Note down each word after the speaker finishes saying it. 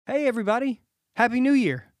Hey, everybody. Happy New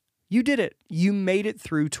Year. You did it. You made it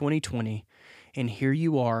through 2020, and here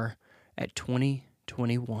you are at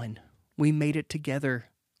 2021. We made it together.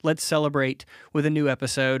 Let's celebrate with a new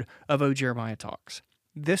episode of Oh Jeremiah Talks.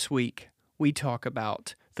 This week, we talk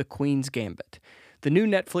about The Queen's Gambit, the new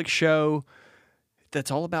Netflix show that's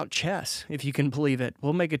all about chess, if you can believe it.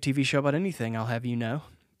 We'll make a TV show about anything, I'll have you know.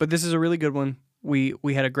 But this is a really good one. We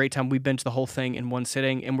had a great time. We binged the whole thing in one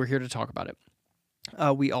sitting, and we're here to talk about it.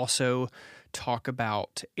 We also talk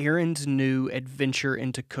about Aaron's new adventure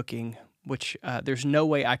into cooking, which there's no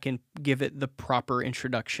way I can give it the proper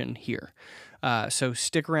introduction here. So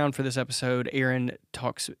stick around for this episode. Aaron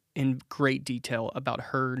talks in great detail about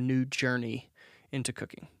her new journey into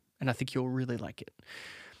cooking, and I think you'll really like it.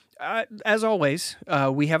 As always,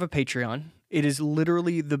 we have a Patreon. It is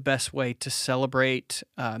literally the best way to celebrate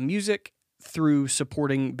music through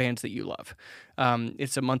supporting bands that you love.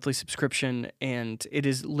 It's a monthly subscription, and it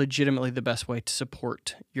is legitimately the best way to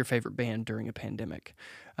support your favorite band during a pandemic.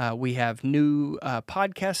 We have new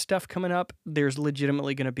podcast stuff coming up. There's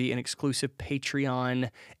legitimately going to be an exclusive Patreon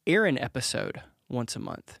Aaron episode once a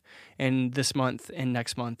month. And this month and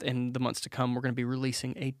next month and the months to come, we're going to be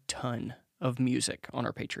releasing a ton of music on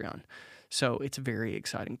our Patreon. So it's very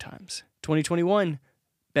exciting times. 2021,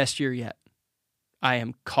 best year yet. I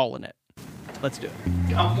am calling it. Let's do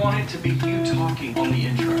it. I want it to be you talking on the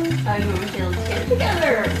intro. I know we're still get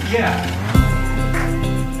together. Yeah.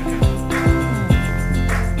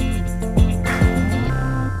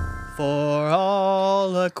 For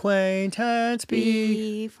all acquaintance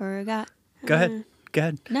be. Forgot. Go ahead. Go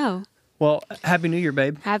ahead. No. Well, Happy New Year,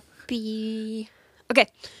 babe. Happy. Okay.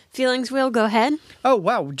 Feelings wheel, go ahead. Oh,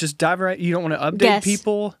 wow. Just dive right. You don't want to update Yes.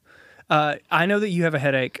 people? I know that you have a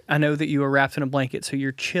headache. I know that you were wrapped in a blanket, so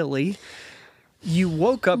you're chilly. You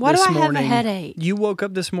woke up Why this do I morning. have a headache? You woke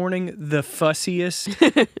up this morning the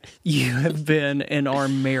fussiest you have been in our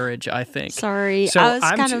marriage, I think. Sorry. So I was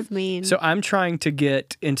I'm kind t- of mean. So I'm trying to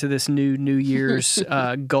get into this New Year's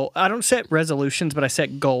goal. I don't set resolutions, but I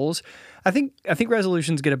set goals. I think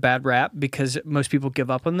resolutions get a bad rap because most people give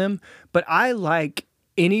up on them. But I like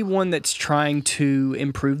anyone that's trying to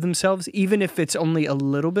improve themselves, even if it's only a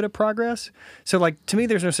little bit of progress. So, like, to me,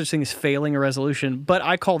 there's no such thing as failing a resolution, but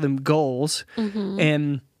I call them goals. Mm-hmm.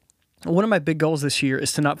 And one of my big goals this year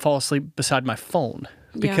is to not fall asleep beside my phone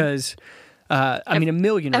because, I mean, a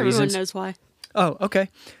million Everyone reasons. knows why. Oh, okay.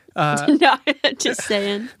 No, just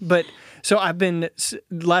saying. But so I've been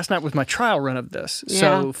last night was my trial run of this. Yeah.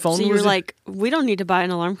 So phone So you were was like, we don't need to buy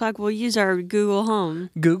an alarm clock. We'll use our Google Home.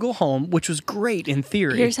 Google Home, which was great in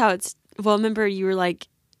theory. Here's how it's. Well, remember you were like,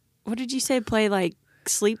 what did you say? Play like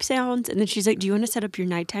sleep sounds, and then she's like, do you want to set up your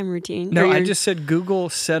nighttime routine? No, Or I your- just said Google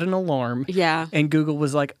set an alarm. Yeah. And Google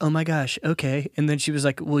was like, oh my gosh, okay. And then she was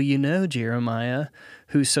like, well, you know, Jeremiah,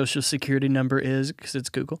 whose social security number is, because it's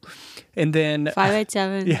Google. And then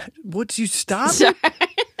 587. yeah, would you stop? Sorry.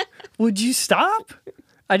 Would you stop?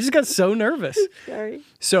 I just got so nervous. Sorry.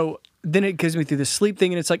 So then it gives me through the sleep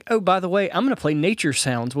thing, and it's like, oh, by the way, I'm going to play nature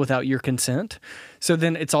sounds without your consent. So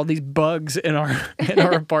then it's all these bugs in our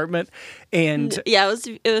apartment, and Yeah,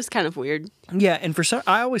 it was kind of weird. yeah, and for some,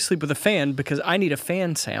 I always sleep with a fan because I need a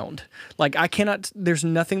fan sound. Like I cannot. There's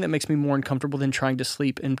nothing that makes me more uncomfortable than trying to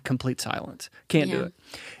sleep in complete silence. Can't do Yeah. it.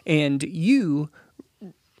 And you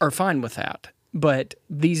are fine with that, but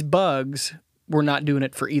these bugs were not doing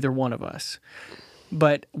it for either one of us.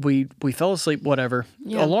 But we fell asleep, whatever.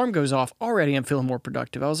 Yeah. Alarm goes off. Already I'm feeling more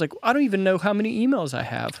productive. I was like, I don't even know how many emails I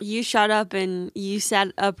have. You shot up and you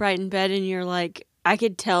sat upright in bed and you're like, I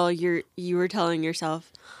could tell you were telling yourself,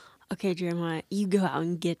 okay, Jeremiah, you go out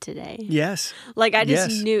and get today. Yes. Like I just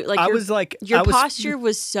Yes. knew, like I your, was like, your I was- posture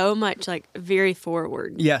was so much like very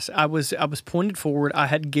forward. Yes, I was pointed forward. I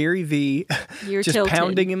had Gary V You were just tilted.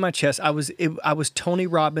 pounding in my chest. I was Tony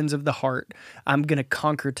Robbins of the heart. I'm going to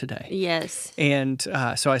conquer today. Yes. And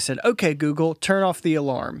so I said, okay, Google, turn off the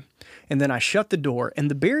alarm. And then I shut the door, and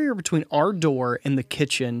the barrier between our door and the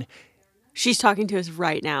kitchen, She's talking to us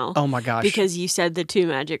right now. oh my gosh. Because you said the two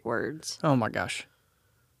magic words. Oh my gosh.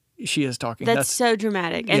 She is talking. That's so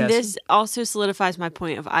dramatic. And Yes. this also solidifies my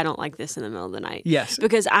point of I don't like this in the middle of the night. Yes.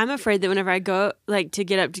 Because I'm afraid that whenever I go, like, to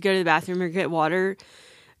get up to go to the bathroom or get water,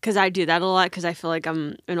 because I do that a lot because I feel like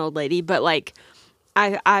I'm an old lady, but, like,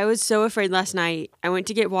 I was so afraid last night. I went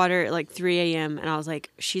to get water at, like, 3 a.m., and I was like,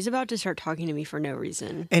 she's about to start talking to me for no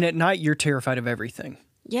reason. And at night, you're terrified of everything.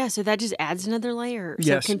 Yeah, so that just adds another layer.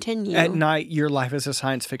 Yes. So continue. At night, your life is a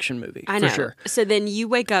science fiction movie. I know. For sure. So then you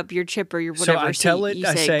wake up, you're chipper, you're whatever. So I tell it, you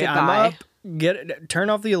I say, goodbye. I'm up, turn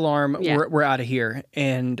off the alarm, Yeah. we're out of here.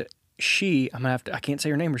 And she, I'm gonna have to, I can't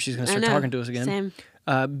say her name or she's gonna I start know. talking to us again. Same.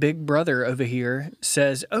 Big Brother over here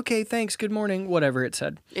says, okay, thanks, good morning, whatever it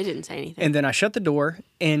said. It didn't say anything. And then I shut the door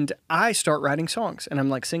and I start writing songs and I'm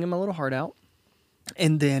like singing my little heart out.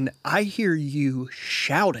 And then I hear you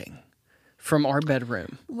shouting from our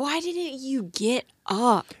bedroom. Why didn't you get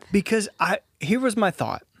up? Because here was my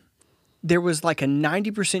thought. There was like a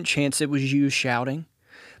 90% chance it was you shouting,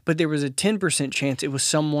 but there was a 10% chance it was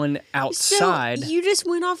someone outside. So you just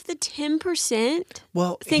went off the 10%?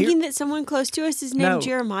 Well, thinking that someone close to us is named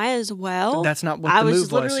Jeremiah as well? That's not what the I move was. was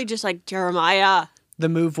just literally just like, Jeremiah. The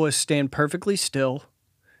move was stand perfectly still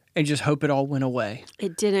and just hope it all went away.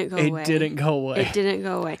 It didn't go away. It didn't go away. It didn't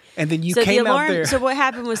go away. And then you came out there. So what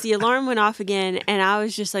happened was the alarm went off again, and I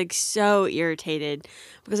was just like so irritated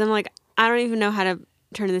because I'm like, I don't even know how to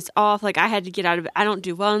turn this off. Like I had to get out of it. I don't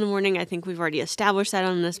do well in the morning. I think we've already established that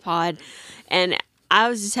on this pod. And I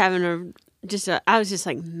was just having I was just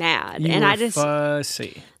like mad. You and were I just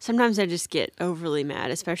fussy. Sometimes I just get overly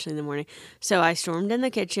mad, especially in the morning. So I stormed in the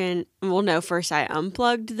kitchen. Well, no, first I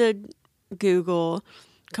unplugged the Google,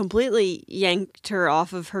 completely yanked her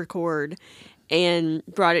off of her cord, and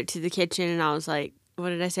brought it to the kitchen. And I was like, what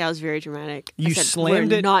did I say? I was very dramatic. You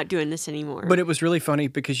slammed it. We're not doing this anymore. But it was really funny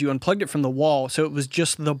because you unplugged it from the wall, so it was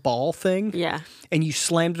just the ball thing. Yeah. And you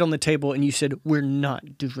slammed it on the table and you said, we're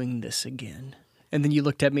not doing this again. And then you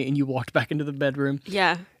looked at me and you walked back into the bedroom.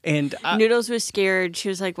 Yeah. And Noodles was scared. She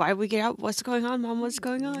was like, why did we get out? What's going on, Mom? What's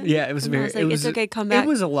going on? Yeah, it was and I was like, it's okay, come back. It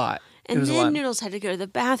was a lot. And then Noodles had to go to the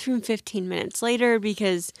bathroom 15 minutes later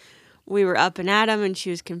because we were up and at 'em and she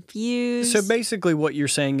was confused. So basically what you're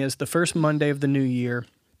saying is the first Monday of the new year,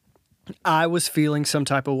 I was feeling some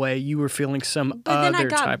type of way. You were feeling some other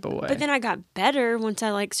type of way. But then I got better once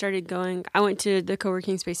I started going. I went to the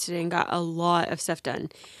co-working space today and got a lot of stuff done.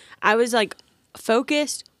 I was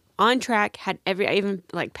focused, on track, I even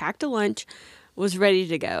packed a lunch, was ready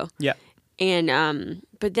to go. Yeah. And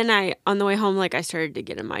but then on the way home, I started to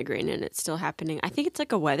get a migraine, and it's still happening. I think it's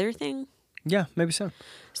a weather thing. Yeah, maybe so.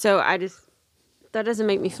 So that doesn't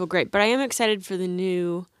make me feel great, but I am excited for the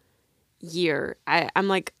new year.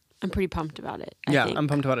 I'm pretty pumped about it. I think. I'm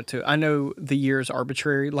pumped about it too. I know the year is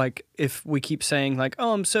arbitrary. If we keep saying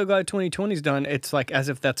oh, I'm so glad 2020's done, it's as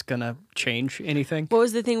if that's gonna change anything. What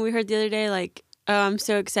was the thing we heard the other day? Oh, I'm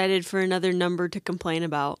so excited for another number to complain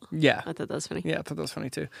about. Yeah. I thought that was funny. Yeah, I thought that was funny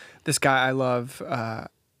too. This guy I love, I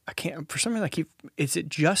can't, for some reason is it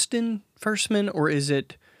Justin Firstman or is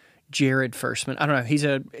it Jared Firstman? I don't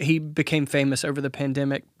know. He became famous over the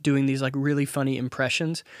pandemic doing these really funny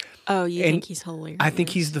impressions. Oh, you think he's hilarious? I think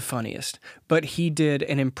he's the funniest. But he did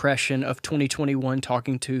an impression of 2021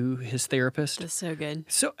 talking to his therapist. That's so good.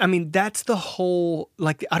 So, that's the whole,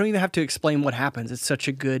 I don't even have to explain what happens. It's such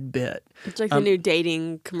a good bit. It's the new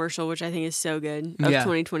dating commercial, which I think is so good, of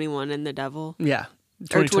 2021 and the devil. Yeah.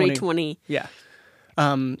 Or 2020. Yeah.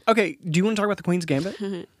 Okay, do you want to talk about the Queen's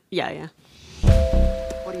Gambit? Yeah.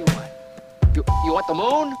 What do you want? You want the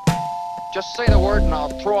moon? Just say the word and I'll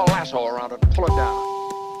throw a lasso around it and pull it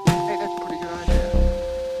down. Hey, that's a pretty good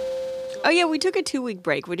idea. Oh, yeah, we took a 2-week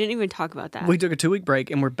break. We didn't even talk about that. We took a 2-week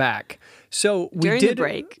break and we're back. So During the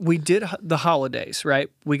break, we did the holidays, right?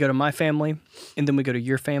 We go to my family and then we go to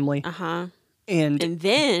your family. Uh-huh. And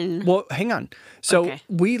then... Well, hang on. So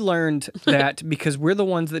we learned that because we're the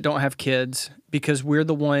ones that don't have kids, because we're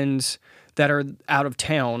the ones that are out of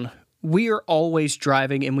town, we are always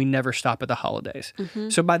driving and we never stop at the holidays. Mm-hmm.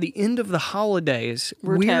 So by the end of the holidays,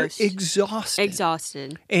 we're exhausted.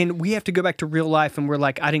 Exhausted. And we have to go back to real life and we're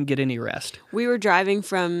I didn't get any rest. We were driving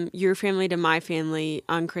from your family to my family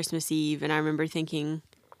on Christmas Eve, and I remember thinking,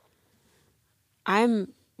 we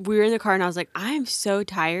were in the car and I was like, I am so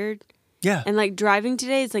tired. Yeah. And driving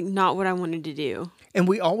today is not what I wanted to do. And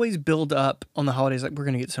we always build up on the holidays, we're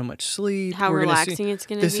going to get so much sleep. How relaxing it's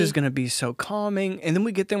going to be. This is going to be so calming. And then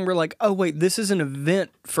we get there and we're oh, wait, this is an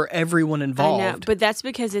event for everyone involved. I know, but that's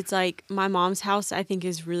because it's my mom's house, I think,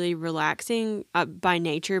 is really relaxing by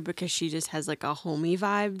nature because she just has a homey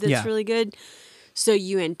vibe that's really good. So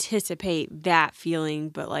you anticipate that feeling,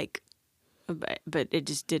 but it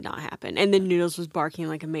just did not happen. And then Noodles was barking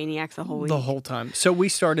like a maniac the whole week. The whole time. So we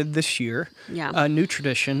started this year a new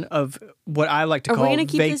tradition of what I like to call... Are we going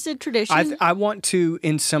to keep this a tradition? I want to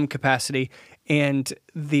in some capacity. And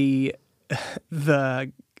we're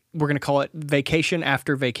going to call it vacation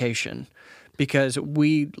after vacation. Because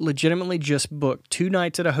we legitimately just booked 2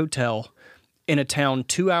 nights at a hotel in a town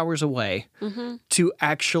 2 hours away to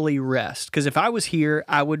actually rest. Because if I was here,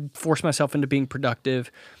 I would force myself into being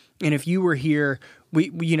productive. And if you were here,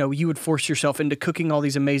 you would force yourself into cooking all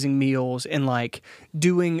these amazing meals and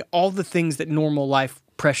doing all the things that normal life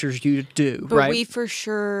pressures you to do, but right? We for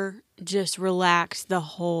sure just relaxed the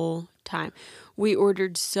whole time.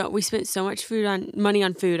 we spent so much money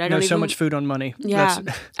on food. I don't even so much food on money. Yeah,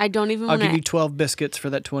 I don't even I'll want give you 12 biscuits for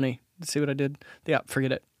that 20. See what I did? Yeah,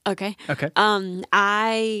 forget it. Okay. Okay.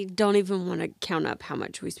 I don't even want to count up how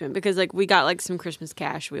much we spent because like we got like some Christmas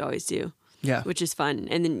cash. We always do. Yeah. Which is fun,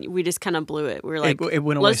 and then we just kind of blew it. We were like, it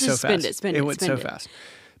went away let's so just fast. spend it. Went so fast.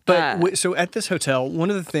 But so at this hotel, one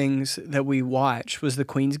of the things that we watched was the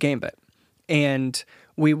Queen's Gambit, and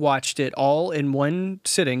we watched it all in one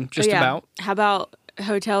sitting, just about. How about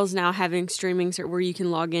hotels now having streaming where you can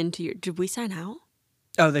log into your? Did we sign out?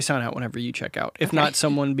 Oh, they sign out whenever you check out. If not,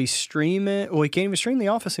 someone be streaming. Well, you can't even stream The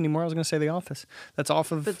Office anymore. I was going to say The Office. That's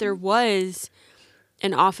off of. But there was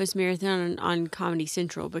an Office marathon on Comedy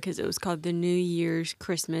Central because it was called the New Year's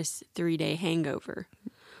Christmas 3-Day Hangover,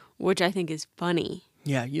 which I think is funny.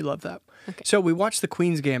 Yeah, you love that. Okay. So we watched the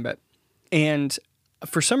Queen's Gambit, and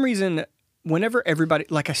for some reason, whenever everybody,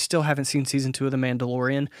 like I still haven't seen season 2 of The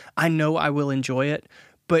Mandalorian, I know I will enjoy it,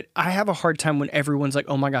 but I have a hard time when everyone's like,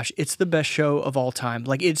 oh my gosh, it's the best show of all time.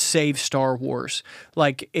 Like it saved Star Wars.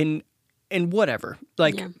 Like in whatever.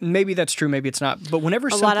 Like maybe that's true, maybe it's not. But whenever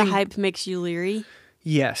a lot of hype makes you leery.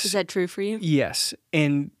 Yes. Is that true for you? Yes.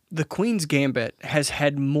 And the Queen's Gambit has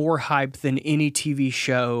had more hype than any TV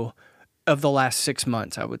show of the last 6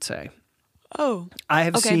 months, I would say. Oh. I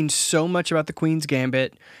have seen so much about the Queen's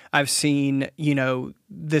Gambit. I've seen,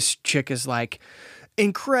 this chick is like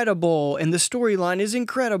incredible and the storyline is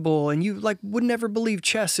incredible and you like would never believe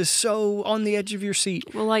chess is so on the edge of your seat.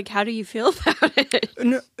 Well, like, how do you feel about it?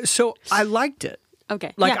 No, so I liked it.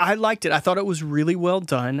 Okay. I liked it. I thought it was really well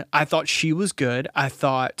done. I thought she was good.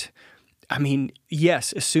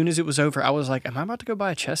 Yes, as soon as it was over, I was like, am I about to go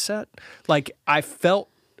buy a chess set? Like, I felt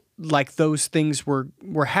like those things were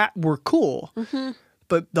cool. Mm-hmm.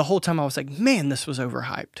 But the whole time I was like, man, this was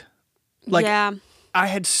overhyped. Like, yeah. I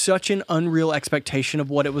had such an unreal expectation of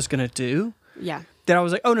what it was going to do. Yeah. That I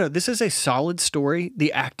was like, oh no, this is a solid story.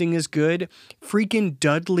 The acting is good. Freaking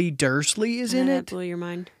Dudley Dursley is in it. That blew your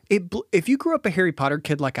mind. If you grew up a Harry Potter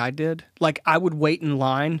kid like I did, like I would wait in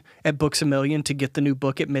line at Books A Million to get the new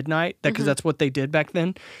book at midnight, because that's what they did back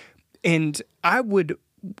then. And I would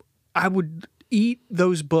eat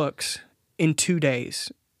those books in 2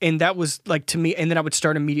 days. And that was like to me, and then I would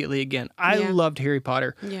start immediately again. I loved Harry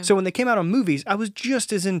Potter. Yeah. So when they came out on movies, I was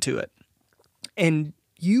just as into it. And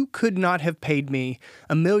you could not have paid me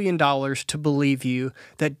 $1 million to believe you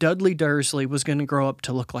that Dudley Dursley was going to grow up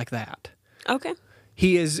to look like that. Okay.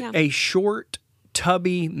 He is a short,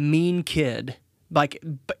 tubby, mean kid, like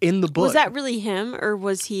in the book. Was that really him, or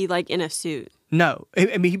was he like in a suit? No.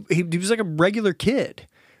 I mean, he was like a regular kid.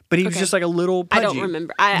 But he was just like a little pudgy. I don't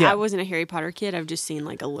remember. I wasn't a Harry Potter kid. I've just seen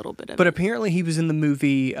like a little bit of it. But apparently he was in the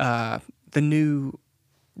movie, the new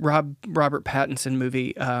Robert Pattinson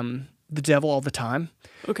movie, The Devil All the Time.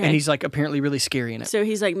 Okay. And he's like apparently really scary in it. So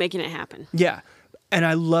he's like making it happen. Yeah. And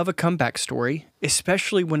I love a comeback story,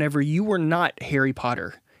 especially whenever you were not Harry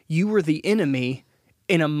Potter. You were the enemy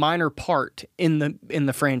in a minor part in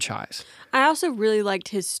the franchise. I also really liked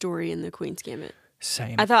his story in The Queen's Gambit.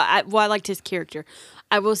 Same. I liked his character.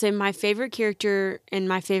 I will say my favorite character and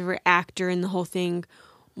my favorite actor in the whole thing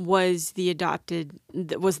was the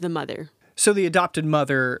mother. So the adopted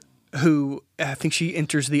mother, Who I think she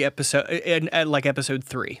enters the episode at like episode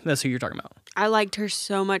 3. That's who you're talking about. I liked her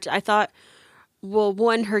so much. I thought, well,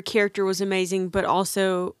 one, her character was amazing, but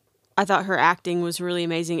also I thought her acting was really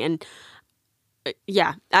amazing. And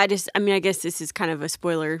yeah, I guess this is kind of a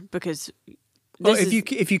spoiler because.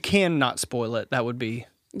 If you can not spoil it, that would be.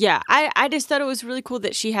 Yeah, I just thought it was really cool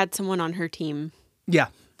that she had someone on her team. Yeah,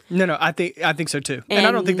 no, I think so too, and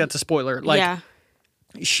I don't think that's a spoiler. Like,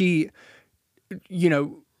 she,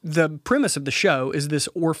 the premise of the show is this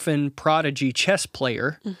orphan prodigy chess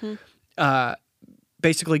player,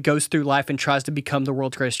 basically goes through life and tries to become the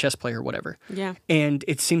world's greatest chess player, or whatever. Yeah, and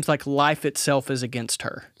it seems like life itself is against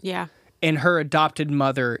her. Yeah, and her adopted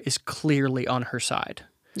mother is clearly on her side.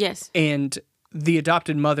 Yes, and the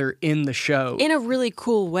adopted mother in the show. In a really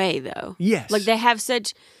cool way, though. Yes. Like,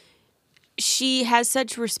 she has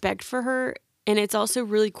such respect for her, and it's also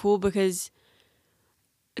really cool because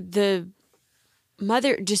the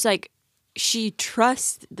mother just, like, she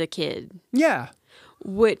trusts the kid. Yeah.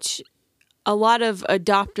 Which a lot of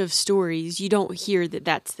adoptive stories, you don't hear that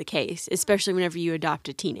that's the case, especially whenever you adopt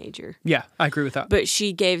a teenager. Yeah, I agree with that. But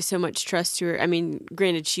she gave so much trust to her. I mean,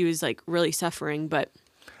 granted, she was, like, really suffering, but...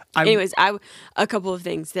 Anyways, a couple of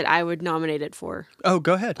things that I would nominate it for. Oh,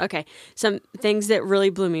 go ahead. Okay. Some things that really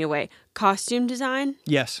blew me away. Costume design.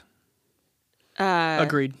 Yes.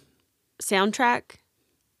 Agreed. Soundtrack.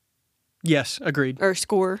 Yes, agreed. Or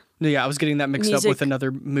score. Yeah, I was getting that mixed up with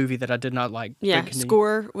another movie that I did not like. Yeah,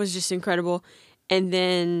 score was just incredible. And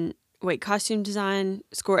then, costume design,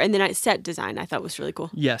 score, and then set design I thought was really cool.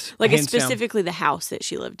 Yes. Like, it's hands down. specifically the house that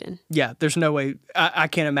she lived in. Yeah, there's no way. I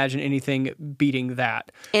can't imagine anything beating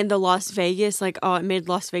that. And the Las Vegas, it made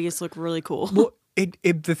Las Vegas look really cool. Well,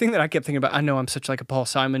 the thing that I kept thinking about, I know I'm such like a Paul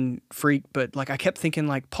Simon freak, but like I kept thinking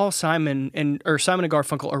like Paul Simon or Simon and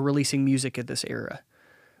Garfunkel are releasing music at this era.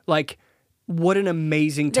 Like, what an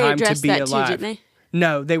amazing time to be that alive. too, didn't they?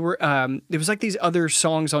 No, they were. It was like these other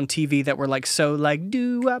songs on TV that were like so like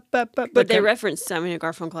do up. But they referenced Simon and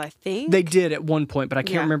Garfunkel, I think. They did at one point, but I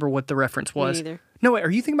can't remember what the reference was. Me neither. No, wait, are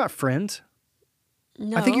you thinking about Friends?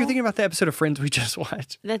 No, I think you're thinking about the episode of Friends we just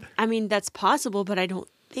watched. That's possible, but I don't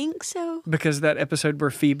think so. Because that episode where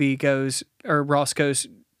Phoebe goes, or Ross goes,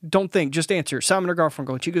 don't think, just answer, Simon or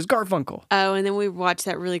Garfunkel. And she goes, Garfunkel. Oh, and then we watched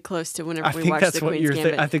that really close to whenever we think watched that's the what Queen's you're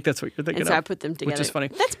Gambit. I think that's what you're thinking and so of. I put them together. Which is funny.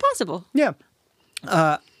 That's possible. Yeah.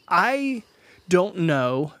 I don't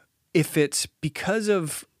know if it's because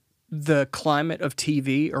of the climate of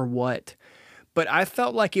TV or what, but I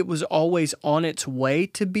felt like it was always on its way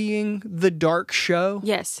to being the dark show.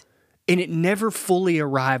 Yes. And it never fully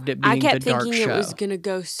arrived at being I kept the dark thinking show. it was going to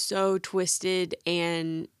go so twisted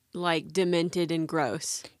and like demented and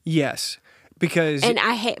gross. Yes. Because And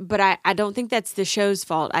I don't think that's the show's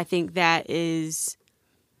fault. I think that is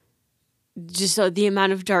just the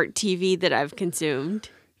amount of dark TV that I've consumed.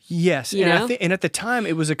 yes, You and know? and at the time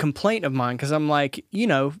it was a complaint of mine because I'm like,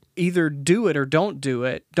 either do it or don't do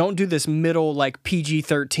it. Don't do this middle like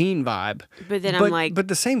PG-13 vibe. But then I'm like, but at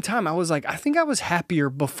the same time, I was like, I think I was happier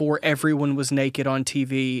before everyone was naked on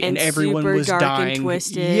TV and everyone super was dark dying. and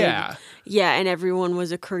twisted. Yeah, Yeah, and everyone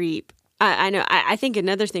was a creep. I know. I think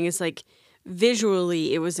another thing is like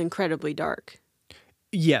visually, it was incredibly dark.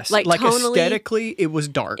 yes, Like, like tonally, aesthetically, it was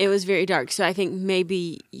dark. It was very dark. So I think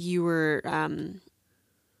maybe you were.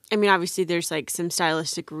 I mean, obviously, there's like some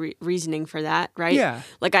stylistic reasoning for that, right? Yeah.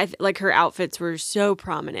 Like her outfits were so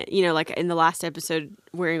prominent. Like in the last episode,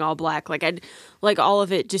 wearing all black. Like all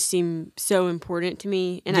of it just seemed so important to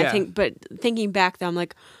me. And Yeah. but thinking back, though, I'm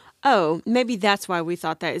like, oh, maybe that's why we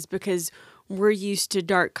thought that is because we're used to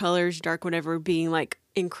dark colors, dark whatever, being like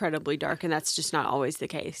incredibly dark, and that's just not always the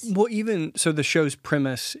case. Well, even so, the show's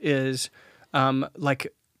premise is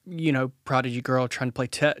like, prodigy girl trying to play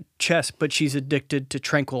chess, but she's addicted to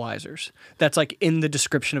tranquilizers. That's like in the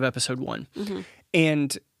description of episode 1. Mm-hmm.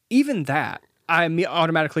 And even that, I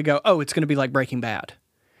automatically go, oh, it's going to be like Breaking Bad.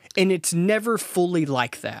 And it's never fully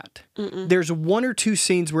like that. There's one or two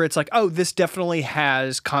scenes where it's like, oh, this definitely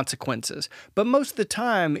has consequences. But most of the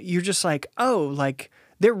time, you're just like, oh, like,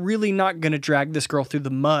 they're really not going to drag this girl through the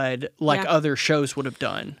mud like Yeah. other shows would have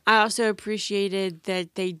done. I also appreciated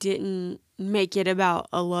that they didn't make it about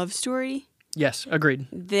a love story. Yes, agreed.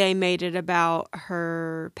 They made it about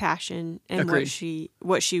her passion and Agreed.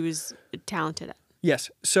 what she was talented at.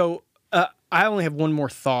 Yes. So I only have one more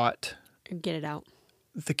thought. Get it out.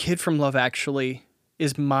 The kid from Love Actually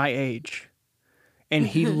is my age. And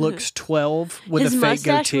he looks 12 with His a fake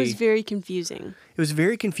mustache goatee. was very confusing. It was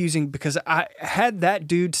very confusing because I had that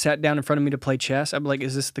dude sat down in front of me to play chess. I'm like,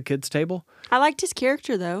 is this the kids' table? I liked his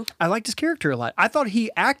character though. I liked his character a lot. I thought he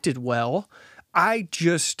acted well. I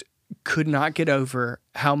just could not get over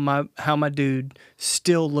how my dude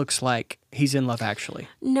still looks like he's in Love Actually.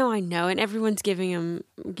 No, I know, and everyone's giving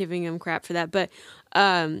him crap for that. But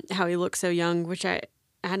how he looks so young, which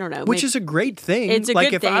I don't know. Which is a great thing. It's a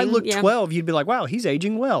like good if I thing, looked yeah. 12, you'd be like, wow, he's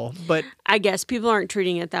aging well. But I guess people aren't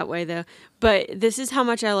treating it that way though. But this is how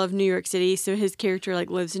much I love New York City. So his character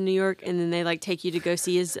like lives in New York, and then they like take you to go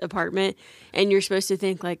see his apartment, and you're supposed to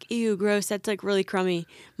think like, ew, gross. That's like really crummy.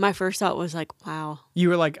 My first thought was like, wow. you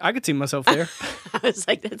were like, I could see myself there. I was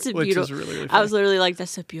like, that's a Which beautiful. is really, really I was literally like,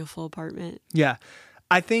 that's a beautiful apartment. Yeah.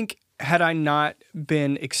 I think had I not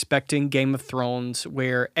been expecting Game of Thrones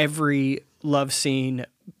where every love scene,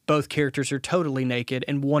 both characters are totally naked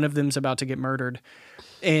and one of them's about to get murdered,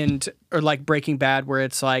 or like Breaking Bad where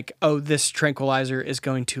it's like, oh, this tranquilizer is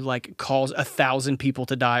going to like cause 1,000 people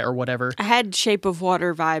to die or whatever. I had Shape of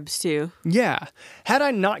Water vibes too. Yeah. Had I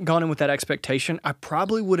not gone in with that expectation, I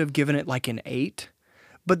probably would have given it like an 8.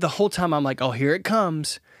 But the whole time I'm like, oh, here it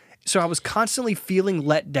comes. So I was constantly feeling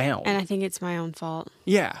let down. And I think it's my own fault.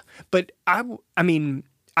 Yeah. But I mean,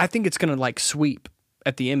 I think it's going to like sweep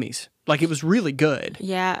at the Emmys. Like it was really good.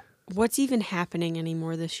 Yeah. What's even happening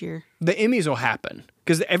anymore this year? The Emmys will happen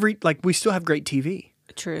because we still have great TV.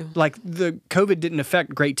 True. Like the COVID didn't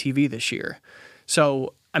affect great TV this year.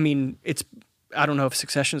 So, I mean, I don't know if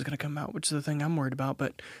Succession is going to come out, which is the thing I'm worried about,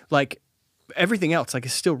 but like everything else, like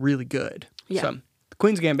is still really good. Yeah. So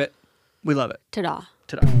Queen's Gambit, we love it. Ta-da.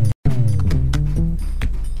 Ta-da.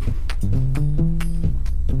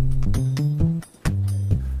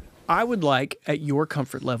 I would like, at your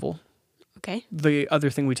comfort level, Okay. the other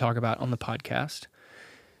thing we talk about on the podcast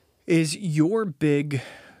is your big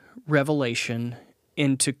revelation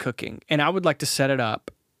into cooking. And I would like to set it up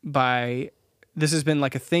by, this has been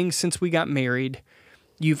like a thing since we got married.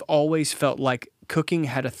 You've always felt like cooking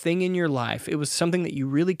had a thing in your life. It was something that you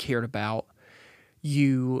really cared about.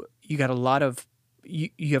 You got a lot of,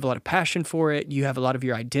 you have a lot of passion for it. You have a lot of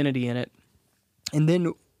your identity in it. And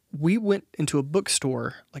then we went into a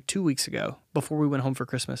bookstore like 2 weeks ago before we went home for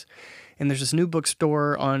Christmas. And there's this new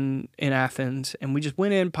bookstore in Athens. And we just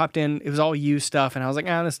went in, popped in. It was all used stuff. And I was like,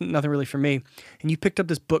 that's nothing really for me. And you picked up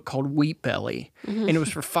this book called Wheat Belly. And it was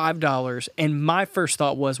for $5. And my first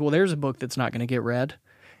thought was, well, there's a book that's not going to get read.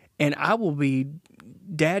 And I will be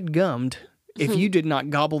dadgummed if you did not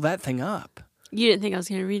gobble that thing up. You didn't think I was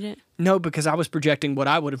going to read it? No, because I was projecting what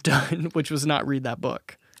I would have done, which was not read that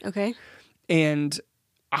book. Okay. And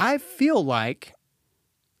I feel like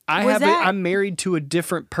I'm married to a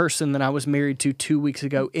different person than I was married to 2 weeks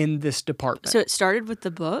ago in this department. So it started with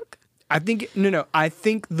the book? I think I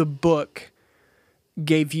think the book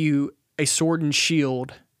gave you a sword and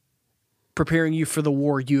shield, preparing you for the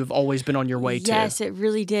war you have always been on your way to. Yes, it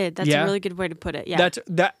really did. That's a really good way to put it. Yeah.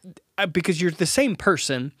 Because you're the same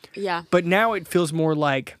person. Yeah. But now it feels more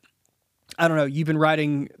like, I don't know, you've been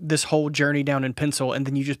writing this whole journey down in pencil and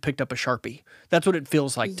then you just picked up a Sharpie. That's what it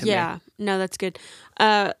feels like to me. Yeah. No, that's good.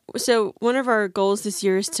 So one of our goals this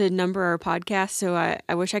year is to number our podcast. So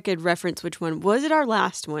I wish I could reference which one. Was it our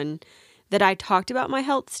last one that I talked about my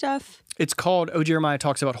health stuff? It's called Oh Jeremiah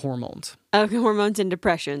Talks About Hormones. Okay, hormones and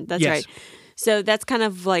depression. That's Yes. right. So that's kind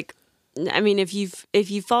of like, I mean, if you've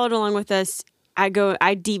followed along with us,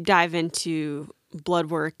 I deep dive into blood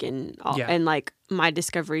work and all, and like my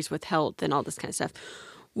discoveries with health and all this kind of stuff.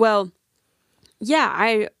 Well,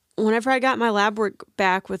 yeah, whenever I got my lab work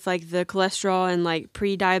back with like the cholesterol and like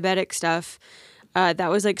pre-diabetic stuff, that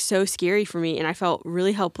was like so scary for me, and I felt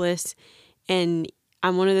really helpless. And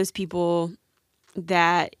I'm one of those people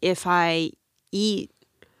that if I eat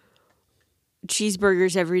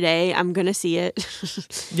cheeseburgers every day, I'm gonna see it.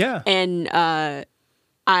 Yeah. And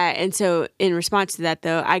so in response to that,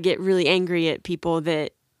 though, I get really angry at people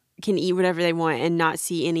that can eat whatever they want and not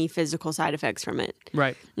see any physical side effects from it.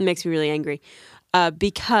 Right. It makes me really angry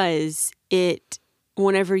because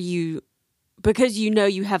because you know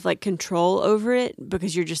you have like control over it,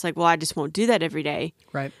 because you're just like, well, I just won't do that every day.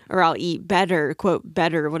 Right. Or I'll eat better, quote,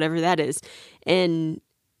 better, whatever that is. And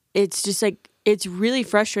it's just like, it's really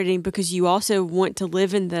frustrating because you also want to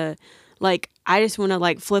live in the, like, I just want to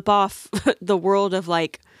like flip off the world of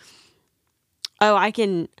like, oh, I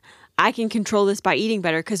can control this by eating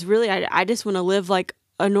better. Cause really I just want to live like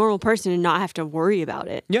a normal person and not have to worry about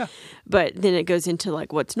it. Yeah. But then it goes into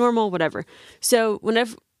like what's normal, whatever. So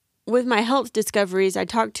with my health discoveries, I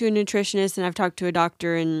talked to a nutritionist and I've talked to a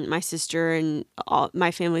doctor and my sister and all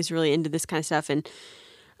my family's really into this kind of stuff, and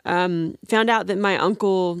found out that my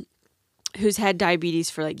uncle, who's had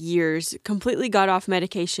diabetes for like years, completely got off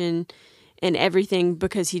medication and everything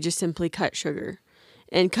because he just simply cut sugar.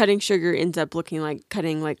 And cutting sugar ends up looking like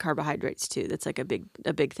cutting like carbohydrates too. That's like a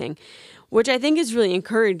big thing, which I think is really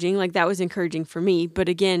encouraging. Like that was encouraging for me. But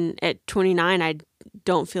again, at 29, I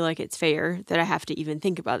don't feel like it's fair that I have to even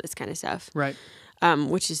think about this kind of stuff. Right.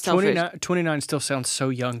 Which is selfish. 29 still sounds so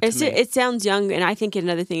young to me. It sounds young. And I think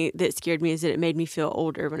another thing that scared me is that it made me feel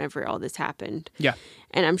older whenever all this happened. Yeah.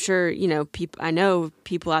 And I'm sure, I know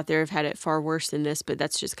people out there have had it far worse than this, but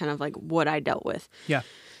that's just kind of like what I dealt with. Yeah.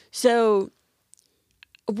 So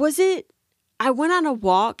I went on a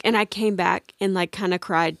walk and I came back and like kind of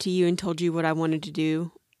cried to you and told you what I wanted to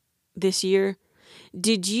do this year.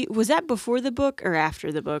 Was that before the book or after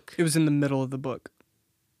the book? It was in the middle of the book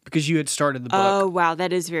because you had started the book. Oh, wow.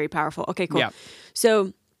 That is very powerful. Okay, cool. Yeah.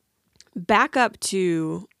 So back up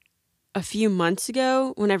to a few months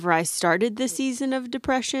ago, whenever I started this season of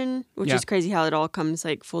depression, which is crazy how it all comes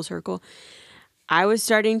like full circle, I was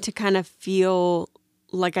starting to kind of feel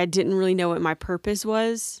like I didn't really know what my purpose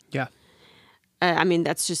was. Yeah. I mean,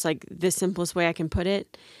 that's just like the simplest way I can put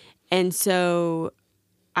it. And so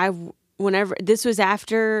this was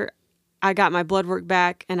after I got my blood work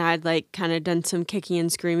back and I'd like kind of done some kicking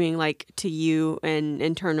and screaming like to you and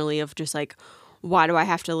internally of just like, why do I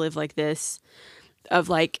have to live like this? Of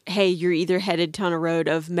like, hey, you're either headed down a road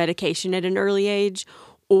of medication at an early age,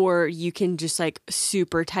 or you can just like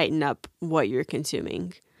super tighten up what you're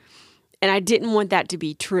consuming. And I didn't want that to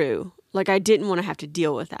be true. Like, I didn't want to have to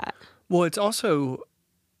deal with that. Well, it's also,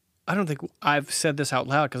 I don't think I've said this out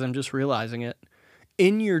loud because I'm just realizing it.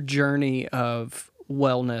 In your journey of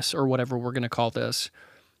wellness or whatever we're going to call this,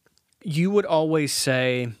 you would always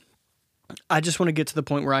say, I just want to get to the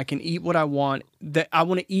point where I can eat what I want, that I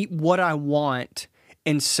want to eat what I want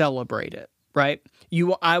and celebrate it, right?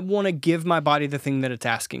 I want to give my body the thing that it's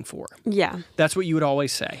asking for. Yeah. That's what you would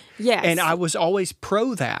always say. Yes. And I was always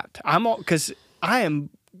pro that.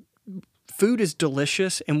 Food is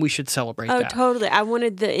delicious and we should celebrate Oh, that. totally. I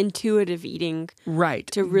wanted the intuitive eating Right.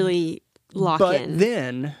 to really lock But in.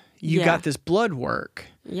 then you Yeah. got this blood work.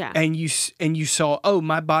 Yeah. And you saw, oh,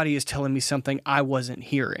 my body is telling me something I wasn't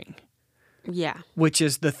hearing. Yeah. Which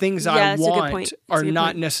is the things Yeah, I that's a good want point. That's are a good not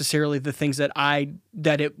point. necessarily the things that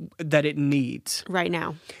it needs. Right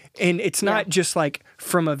now. And it's not just like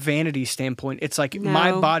from a vanity standpoint. It's like my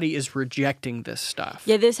No. body is rejecting this stuff.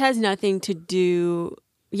 Yeah, this has nothing to do.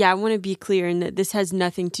 Yeah, I want to be clear in that this has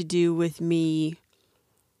nothing to do with me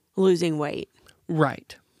losing weight.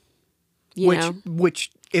 Right. You know?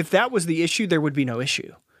 Which if that was the issue, there would be no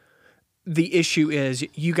issue. The issue is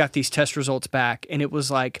you got these test results back and it was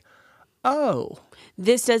like, oh,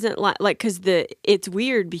 This doesn't like because it's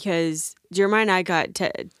weird because Jeremiah and I got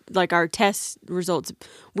our test results.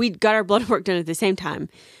 We got our blood work done at the same time.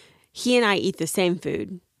 He and I eat the same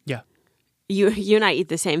food. yeah. You and I eat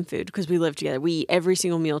the same food because we live together. We eat every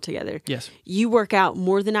single meal together. Yes. You work out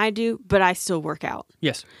more than I do, but I still work out.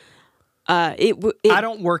 Yes. I I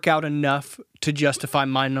don't work out enough to justify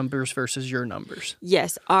my numbers versus your numbers.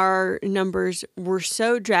 Yes, our numbers were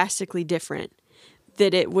so drastically different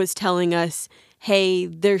that it was telling us, hey,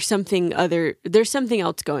 there's something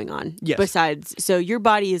else going on Yes. besides. So your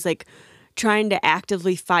body is like trying to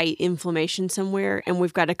actively fight inflammation somewhere, and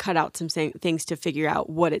we've got to cut out some things to figure out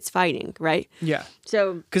what it's fighting, right? Yeah.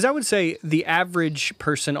 So Because I would say the average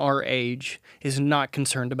person our age is not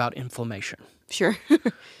concerned about inflammation. sure.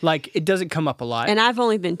 Like, it doesn't come up a lot. And I've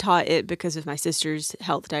only been taught it because of my sister's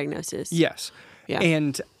health diagnosis. Yes. Yeah.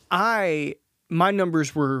 And my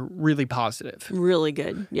numbers were really positive. Really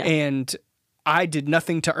good. Yeah. And I did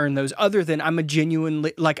nothing to earn those other than I'm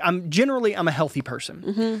a healthy person.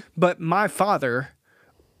 Mm-hmm. But my father,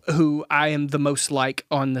 who I am the most like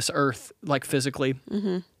on this earth, like physically,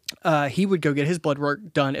 Mm-hmm. he would go get his blood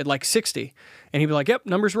work done at like 60. And he'd be like, yep,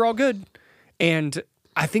 numbers were all good. And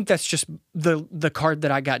I think that's just the card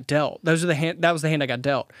that I got dealt. That was the hand I got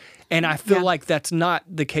dealt. And I feel Yeah. like that's not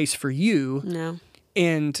the case for you. No.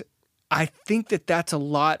 And I think that that's a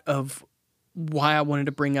lot of why I wanted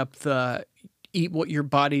to bring up the eat what your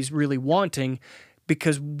body's really wanting,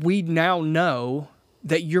 because we now know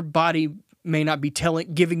that your body may not be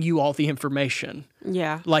giving you all the information.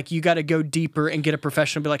 Yeah. Like, you got to go deeper and get a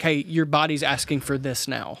professional, be like, hey, your body's asking for this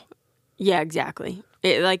now. Yeah, exactly.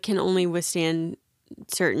 It like can only withstand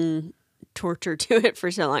certain torture to it for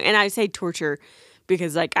so long. And I say torture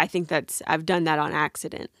because like I think I've done that on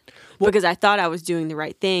accident. Because I thought I was doing the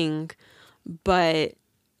right thing, but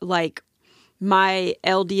like my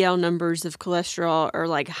LDL numbers of cholesterol are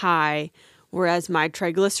like high, whereas my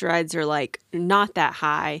triglycerides are like not that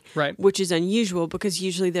high. Right. Which is unusual because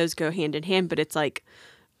usually those go hand in hand, but it's like,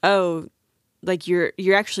 oh, like you're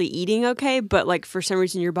actually eating okay, but like for some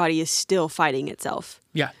reason your body is still fighting itself.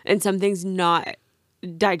 Yeah. And something's not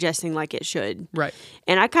digesting like it should. Right.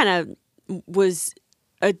 And I kind of was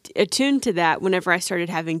attuned to that whenever I started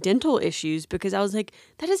having dental issues because I was like,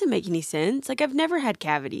 that doesn't make any sense. Like, I've never had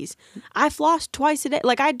cavities. I floss twice a day.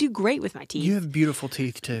 Like, I do great with my teeth. You have beautiful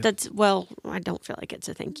teeth, too. I don't feel like it,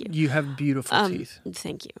 so thank you. You have beautiful teeth.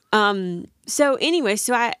 Thank you. So anyway,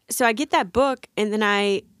 so I get that book, and then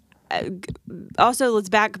I also, let's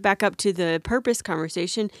back up to the purpose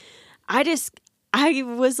conversation. I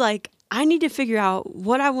was like, I need to figure out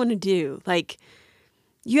what I want to do. Like,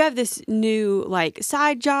 you have this new like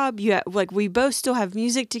side job. We both still have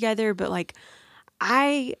music together, but like,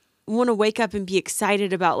 I want to wake up and be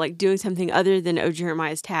excited about like doing something other than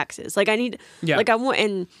Jeremiah's taxes. Like, I need, like, I want,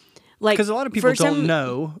 and like, because a lot of people don't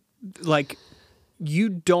know, like, you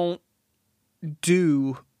don't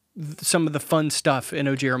do some of the fun stuff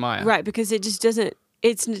in Jeremiah. Right, because it just doesn't,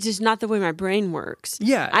 it's just not the way my brain works.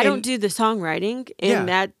 Yeah. I don't do the songwriting, and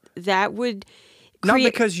that would Not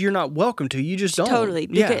create, because you're not welcome to, you just don't. totally.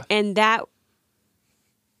 Because, and that,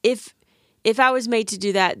 if I was made to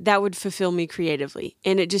do that, that would fulfill me creatively,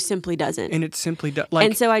 and it just simply doesn't. And it simply does. Like,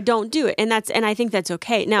 and so I don't do it, and I think that's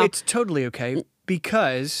okay. Now, it's totally okay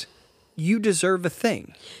because you deserve a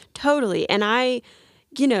thing. totally. And I,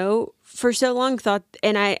 for so long thought,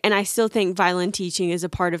 and I still think violin teaching is a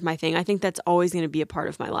part of my thing. I think that's always going to be a part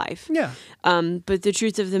of my life. Yeah. But the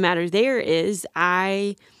truth of the matter there is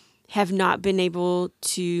I have not been able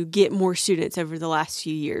to get more students over the last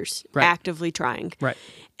few years, Right. actively trying. Right.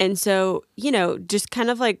 And so, just kind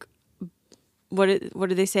of like, what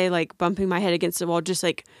do they say? Like bumping my head against the wall, just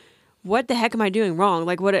like what the heck am I doing wrong?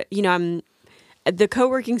 Like the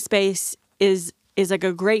co-working space is like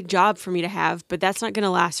a great job for me to have, but that's not going to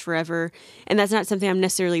last forever. And that's not something I'm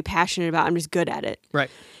necessarily passionate about. I'm just good at it. Right.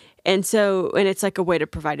 And it's like a way to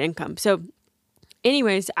provide income. So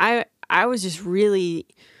anyways, I was just really,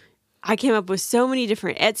 I came up with so many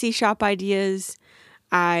different Etsy shop ideas.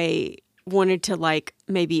 I wanted to like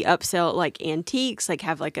maybe upsell like antiques, like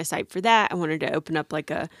have like a site for that. I wanted to open up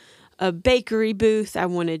like a bakery booth. I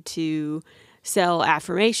wanted to sell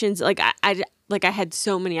affirmations. Like I had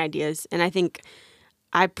so many ideas, and I think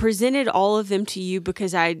I presented all of them to you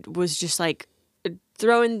because I was just like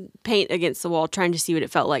throwing paint against the wall, trying to see what it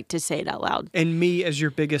felt like to say it out loud. And me, as your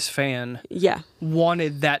biggest fan,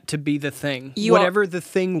 wanted that to be the thing. Whatever the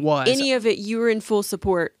thing was. Any of it, you were in full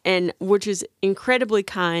support, and which is incredibly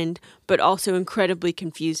kind, but also incredibly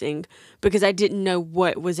confusing because I didn't know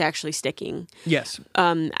what was actually sticking. Yes.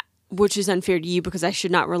 Which is unfair to you because I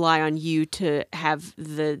should not rely on you to have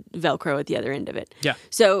the Velcro at the other end of it. Yeah.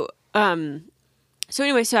 So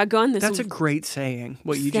anyway, I go on this. That's a great saying,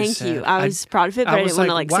 what you just said. Thank you. I was proud of it, but I didn't want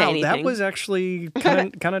to like say anything. That was actually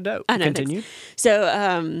kind of dope. I know, continue. Thanks.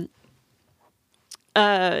 So,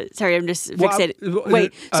 sorry, I'm just fixated.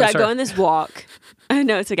 Wait, so I go on this walk.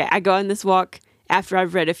 No, it's okay. I go on this walk after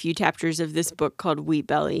I've read a few chapters of this book called Wheat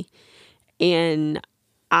Belly, and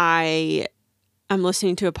I'm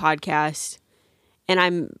listening to a podcast, and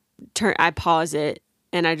I pause it,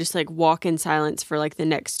 and I just like walk in silence for like the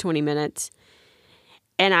next 20 minutes.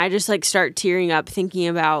 And I just like start tearing up thinking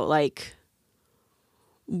about like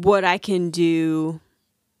what I can do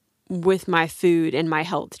with my food and my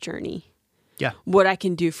health journey. Yeah. What I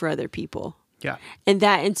can do for other people. Yeah. And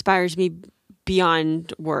that inspires me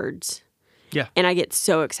beyond words. Yeah. And I get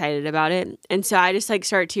so excited about it. And so I just like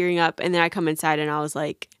start tearing up, and then I come inside and I was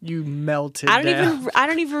like, you melted I down.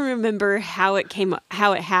 don't even remember how it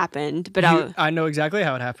happened, but I know exactly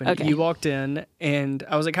how it happened. Okay. You walked in and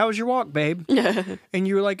I was like, "How was your walk, babe?" And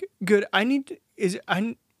you were like, "Good. And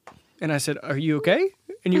I said, "Are you okay?"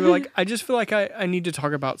 And you were like, "I just feel like I need to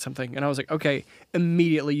talk about something." And I was like, "Okay."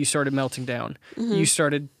 Immediately you started melting down. Mm-hmm. You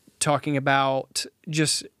started talking about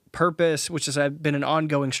just purpose, which has been an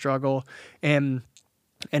ongoing struggle, and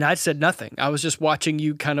I said nothing. I was just watching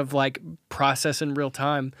you kind of like process in real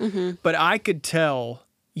time. Mm-hmm. But I could tell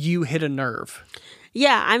you hit a nerve.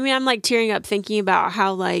 Yeah, I mean, I'm like tearing up thinking about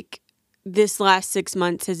how like this last 6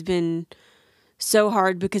 months has been so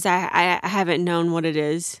hard because I haven't known what it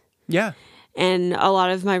is. Yeah. And a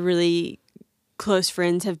lot of my really close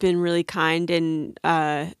friends have been really kind and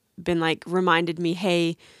been like reminded me,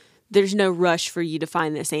 hey, there's no rush for you to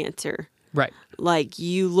find this answer. Right. Like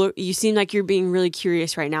you seem like you're being really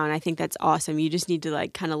curious right now, and I think that's awesome. You just need to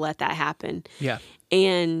like kind of let that happen. Yeah.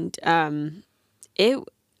 And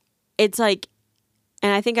it's like,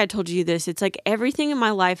 and I think I told you this, it's like everything in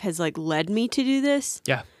my life has like led me to do this.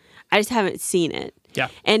 Yeah. I just haven't seen it. Yeah.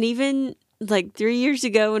 And even like 3 years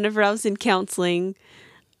ago, whenever I was in counseling,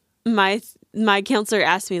 my counselor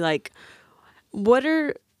asked me like, what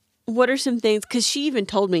are some things, because she even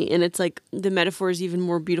told me, and it's like the metaphor is even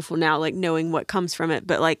more beautiful now, like knowing what comes from it.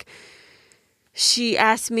 But like she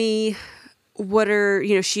asked me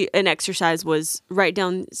an exercise was write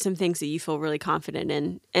down some things that you feel really confident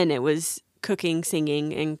in. And it was cooking,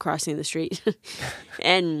 singing, and crossing the street.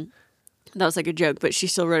 And that was like a joke, but she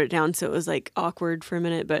still wrote it down. So it was like awkward for a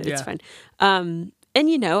minute, but it's fine. And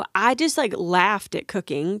I just like laughed at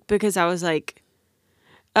cooking because I was like,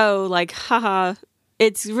 oh, like, haha,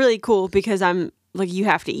 it's really cool because I'm like, you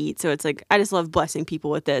have to eat. So it's like, I just love blessing people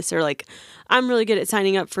with this. Or like, I'm really good at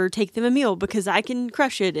signing up for Take Them a Meal because I can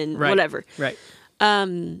crush it and whatever. Right.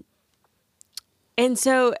 And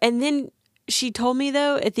then she told me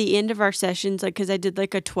though, at the end of our sessions, like, cause I did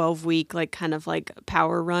like a 12-week, like kind of like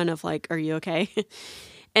power run of like, are you okay?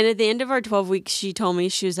 And at the end of our 12 weeks, she told me,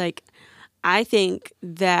 she was like, I think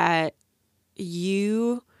that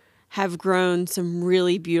you have grown some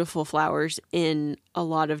really beautiful flowers in a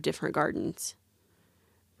lot of different gardens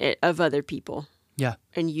of other people. Yeah.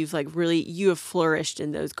 And you have flourished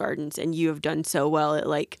in those gardens, and you have done so well at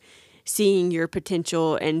like seeing your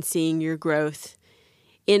potential and seeing your growth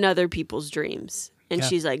in other people's dreams. And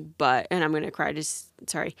she's like, and I'm going to cry,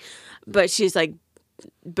 sorry. But she's like,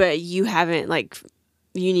 but you haven't, like,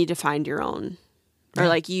 you need to find your own. Or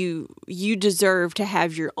like you deserve to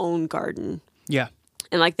have your own garden. Yeah.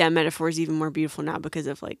 And like that metaphor is even more beautiful now because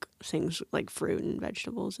of like things like fruit and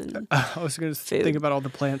vegetables and I was going to think about all the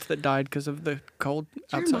plants that died because of the cold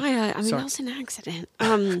outside. Jeremiah, I mean, that was an accident.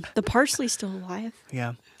 The parsley's still alive.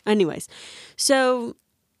 Yeah. Anyways, so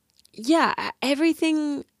yeah,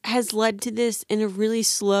 everything has led to this in a really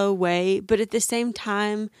slow way, but at the same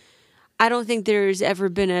time, I don't think there's ever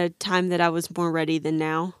been a time that I was more ready than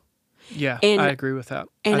now. Yeah, And- I agree with that.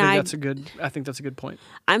 and I think that's a good point.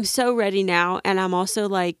 I'm so ready now, and I'm also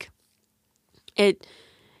like,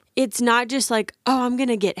 it's not just like, oh, I'm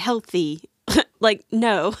gonna get healthy. Like,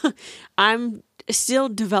 no, I'm still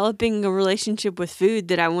developing a relationship with food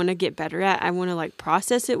that I want to get better at. I want to like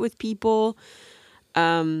process it with people.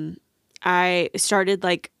 I started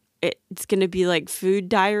like, it's gonna be like food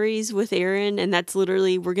diaries with Aaron, and that's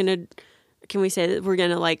literally can we say that we're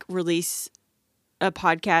gonna like release a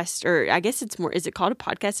podcast, or I guess it's more, is it called a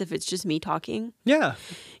podcast if it's just me talking? Yeah.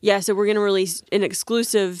 Yeah, so we're gonna release an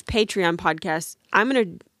exclusive Patreon podcast. I'm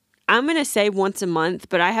gonna say once a month,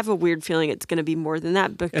 but I have a weird feeling it's gonna be more than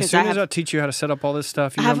that because As soon as I teach you how to set up all this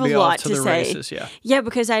stuff, you're I have gonna be a off lot to to the say. races. Yeah. Yeah,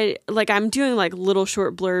 because I'm doing like little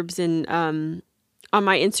short blurbs, and on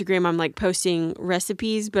my Instagram I'm like posting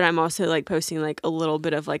recipes, but I'm also like posting like a little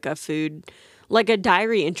bit of like a food, like a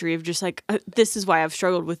diary entry of just like this is why I've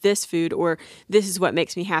struggled with this food, or this is what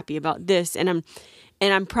makes me happy about this, and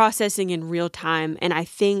I'm processing in real time. And I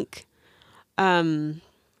think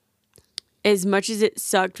as much as it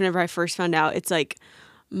sucked whenever I first found out, it's like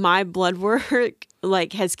my blood work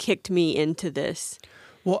like has kicked me into this.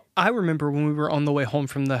 Well, I remember when we were on the way home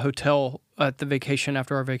from the hotel at the vacation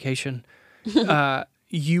after our vacation,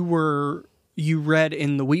 you read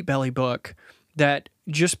in the Wheat Belly book that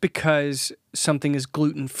just because something is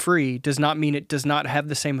gluten-free does not mean it does not have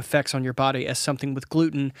the same effects on your body as something with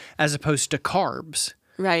gluten as opposed to carbs.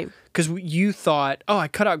 Right. Because you thought, oh, I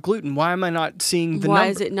cut out gluten. Why am I not seeing the Why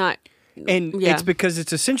number? is it not? And Yeah. it's because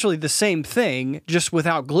it's essentially the same thing, just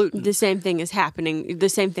without gluten. The same thing is happening. The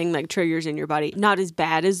same thing like triggers in your body. Not as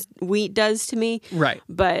bad as wheat does to me. Right.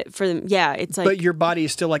 But for them, yeah, it's like. But your body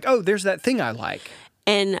is still like, oh, there's that thing I like.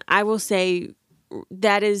 And I will say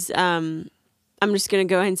that is, I'm just going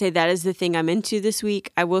to go ahead and say that is the thing I'm into this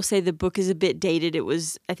week. I will say the book is a bit dated. It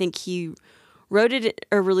was, I think he wrote it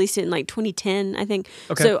or released it in like 2010, I think.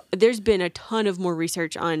 Okay. So there's been a ton of more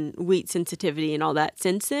research on wheat sensitivity and all that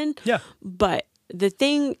since then. Yeah. But the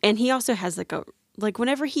thing, and he also has like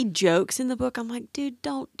whenever he jokes in the book, I'm like, dude,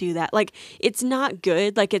 don't do that. Like, it's not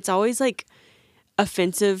good. Like, it's always like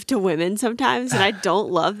offensive to women sometimes, and I don't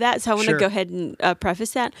love that. So I want to Sure. go ahead and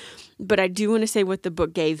preface that. But I do want to say what the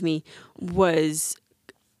book gave me was,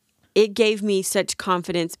 it gave me such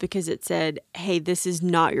confidence because it said, hey, this is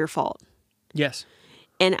not your fault. Yes.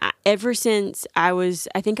 And ever since I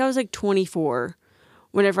think I was like 24,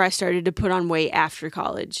 whenever I started to put on weight after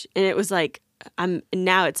college, and it was like,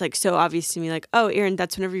 now it's like so obvious to me, like, oh, Aaron,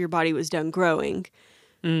 that's whenever your body was done growing.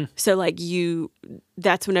 So like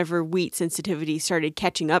that's whenever wheat sensitivity started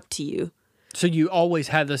catching up to you. So you always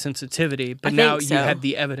had the sensitivity, but I now think you so. had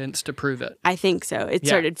the evidence to prove it. I think so. It Yeah.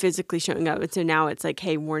 started physically showing up. And so now it's like,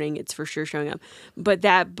 hey, warning, it's for sure showing up. But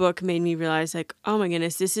that book made me realize like, oh my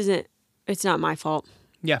goodness, it's not my fault.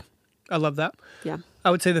 Yeah. I love that. Yeah.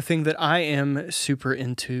 I would say the thing that I am super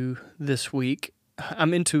into this week,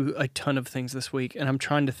 I'm into a ton of things this week, and I'm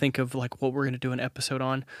trying to think of like what we're going to do an episode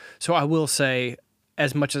on. So I will say,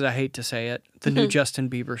 as much as I hate to say it, the new Justin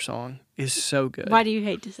Bieber song is so good. Why do you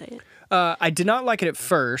hate to say it? I did not like it at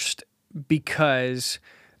first because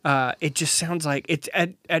it just sounds like it's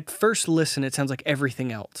at first listen, it sounds like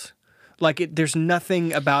everything else. Like there's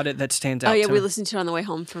nothing about it that stands out. Oh yeah, to we me. listened to it on the way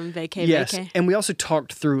home from vacay. Yes, Vacay. and we also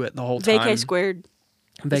talked through it the whole time. Vacay squared.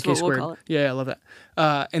 Vacay what we'll squared. call it. Yeah, I love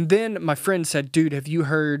that. And then my friend said, "Dude, have you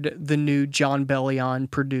heard the new John Bellion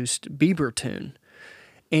produced Bieber tune?"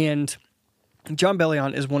 And John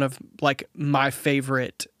Bellion is one of like my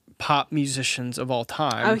favorite pop musicians of all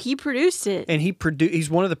time. Oh, he produced it. And he's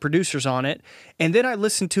one of the producers on it. And then I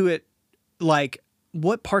listened to it like,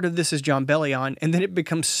 what part of this is John Bellion? And then it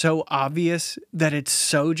becomes so obvious that it's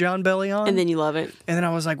so John Bellion. And then you love it. And then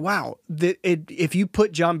I was like, wow, if you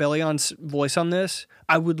put John Bellion's voice on this,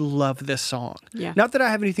 I would love this song. Yeah. Not that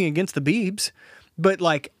I have anything against the Biebs, but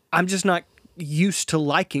like, I'm just not used to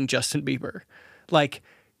liking Justin Bieber. Like,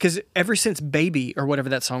 because ever since Baby or whatever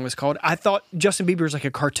that song was called, I thought Justin Bieber was like a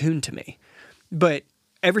cartoon to me. But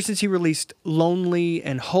ever since he released Lonely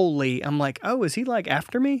and Holy, I'm like, oh, is he like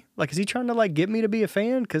after me? Like, is he trying to like get me to be a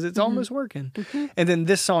fan? Because it's almost working. And then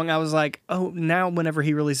this song, I was like, oh, now whenever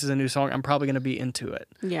he releases a new song, I'm probably going to be into it.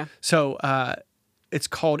 Yeah. So it's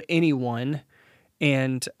called Anyone.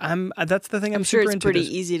 And that's the thing I'm sure super it's into. pretty this-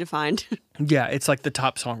 easy to find. Yeah, it's like the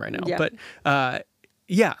top song right now. Yeah. But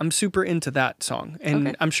yeah, I'm super into that song. And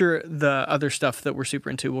Okay. I'm sure the other stuff that we're super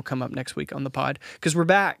into will come up next week on the pod. Because we're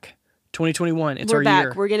back. 2021. It's We're our back.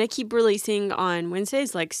 year. We're going to keep releasing on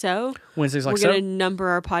Wednesdays like so. Wednesdays like We're so. going to number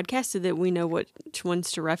our podcast so that we know which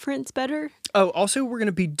ones to reference better. Oh, also, we're going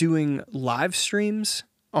to be doing live streams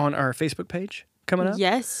on our Facebook page coming up.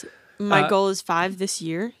 Yes. My goal is 5 this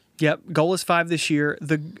year. Yep. Goal is 5 this year.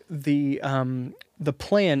 The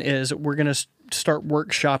plan is we're going to start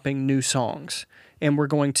workshopping new songs, and we're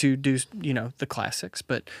going to do, the classics,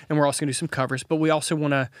 and we're also going to do some covers, but we also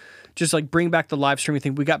want to just like bring back the live streaming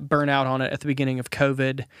thing. We got burnt out on it at the beginning of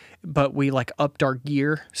COVID, but we like upped our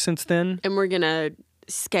gear since then. And we're going to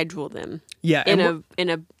schedule them. Yeah. In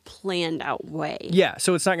a planned out way. Yeah.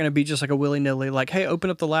 So it's not going to be just like a willy-nilly, like, hey, open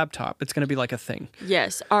up the laptop. It's going to be like a thing.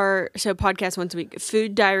 Yes. So podcast once a week.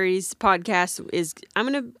 Food Diaries podcast is, I'm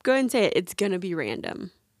going to go ahead and say it, it's going to be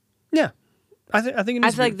random. Yeah. I think it needs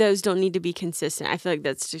I feel like those don't need to be consistent. I feel like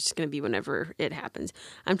that's just going to be whenever it happens.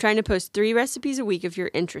 I'm trying to post 3 recipes a week if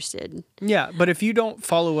you're interested. Yeah, but if you don't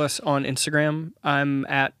follow us on Instagram, I'm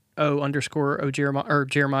at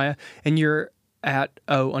Jeremiah, and you're at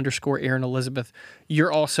 _Aaron Elizabeth.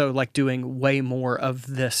 You're also like doing way more of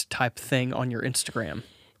this type thing on your Instagram.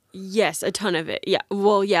 Yes, a ton of it. Yeah.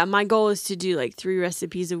 Well, yeah, my goal is to do like 3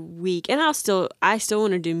 recipes a week, and I still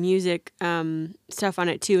want to do music stuff on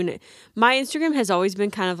it too. And my Instagram has always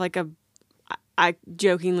been kind of like I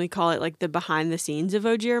jokingly call it like the behind the scenes of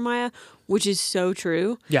Jeremiah, which is so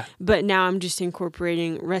true. Yeah. But now I'm just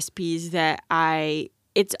incorporating recipes that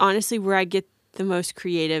it's honestly where I get the most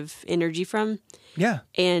creative energy from. Yeah.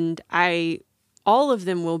 And all of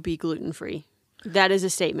them will be gluten-free. That is a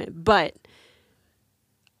statement, but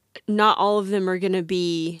not all of them are going to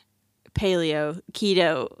be paleo,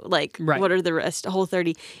 keto, like right. What are the rest?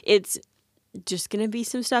 Whole30. It's just going to be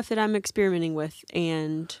some stuff that I'm experimenting with.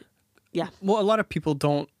 And yeah. Well, a lot of people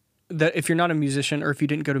don't, that if you're not a musician or if you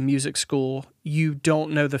didn't go to music school, you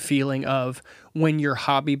don't know the feeling of when your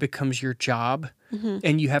hobby becomes your job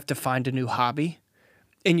and you have to find a new hobby.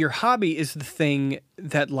 And your hobby is the thing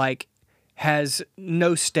that like has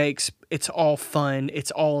no stakes. It's all fun.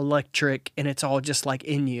 It's all electric, and it's all just like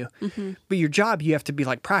in you. Mm-hmm. But your job, you have to be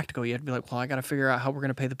like practical. You have to be like, well, I got to figure out how we're going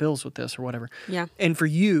to pay the bills with this or whatever. Yeah. And for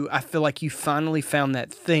you, I feel like you finally found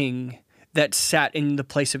that thing that sat in the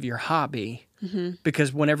place of your hobby. Mm-hmm.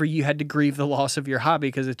 Because whenever you had to grieve the loss of your hobby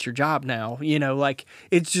because it's your job now, like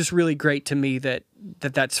it's just really great to me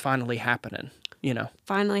that's finally happening,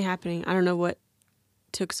 Finally happening. I don't know what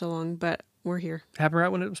took so long, but we're here. Happened right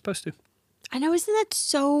when it was supposed to. I know, isn't that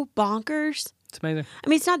so bonkers? It's amazing. I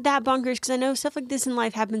mean, it's not that bonkers because I know stuff like this in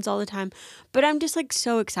life happens all the time, but I'm just like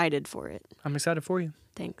so excited for it. I'm excited for you.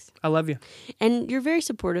 Thanks. I love you. And you're very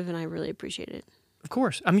supportive, and I really appreciate it. Of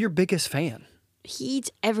course. I'm your biggest fan. He eats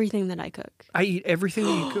everything that I cook. I eat everything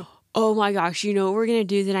that you cook. Oh my gosh, you know what we're going to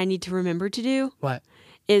do that I need to remember to do? What?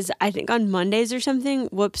 Is I think on Mondays or something,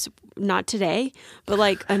 whoops, not today, but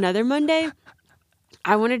like another Monday,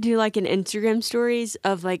 I want to do like an Instagram stories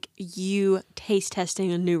of like you taste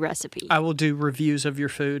testing a new recipe. I will do reviews of your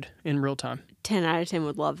food in real time. 10 out of 10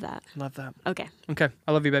 would love that. Love that. Okay. Okay.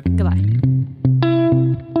 I love you, babe. Goodbye.